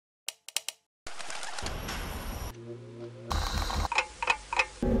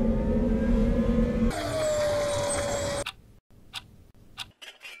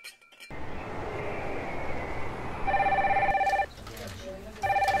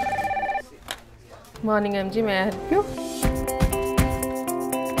Morning MG, may I help you?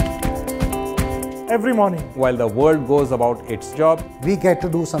 Every morning, while the world goes about its job, we get to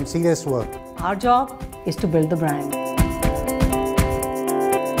do some serious work. Our job is to build the brand.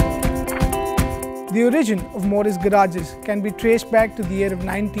 the origin of Morris Garages can be traced back to the year of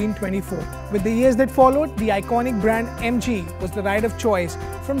 1924. With the years that followed, the iconic brand MG was the ride of choice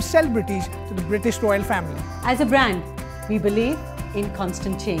from celebrities to the British royal family. As a brand, we believe in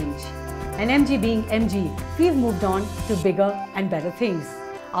constant change. And MG being MG, we've moved on to bigger and better things.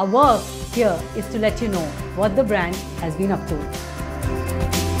 Our work here is to let you know what the brand has been up to.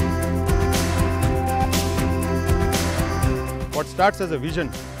 What starts as a vision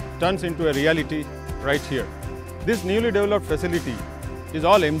turns into a reality right here. This newly developed facility is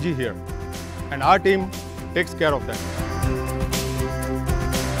all MG here, and our team takes care of that.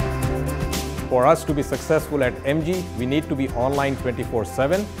 For us to be successful at MG, we need to be online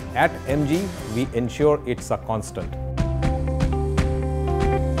 24/7. At MG, we ensure it's a constant.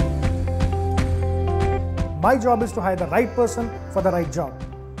 My job is to hire the right person for the right job.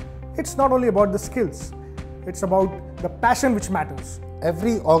 It's not only about the skills, it's about the passion which matters.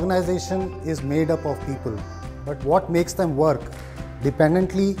 Every organization is made up of people, but what makes them work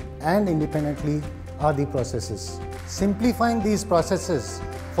dependently and independently are the processes. Simplifying these processes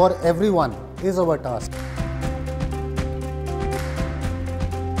for everyone is our task.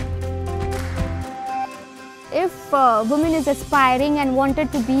 If a woman is aspiring and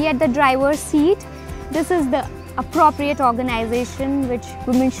wanted to be at the driver's seat, this is the appropriate organization which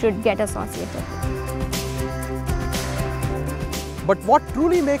women should get associated with. But what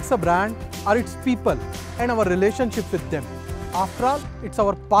truly makes a brand are its people and our relationship with them. After all, it's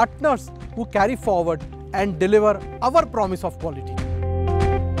our partners who carry forward and deliver our promise of quality.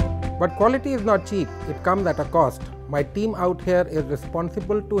 But quality is not cheap, it comes at a cost. My team out here is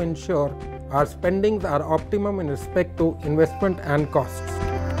responsible to ensure our spendings are optimum in respect to investment and costs.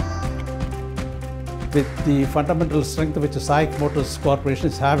 With the fundamental strength which SAIC Motors Corporation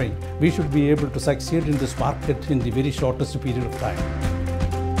is having, we should be able to succeed in this market in the very shortest period of time.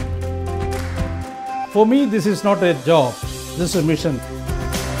 For me, this is not a job, this is a mission.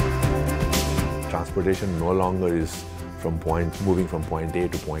 Transportation no longer is moving from point A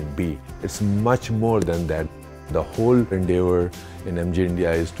to point B. It's much more than that. The whole endeavor in MG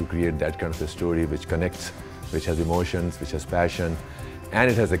India is to create that kind of a story which connects, which has emotions, which has passion,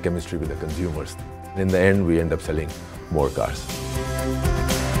 and it has a chemistry with the consumers. In the end, we end up selling more cars.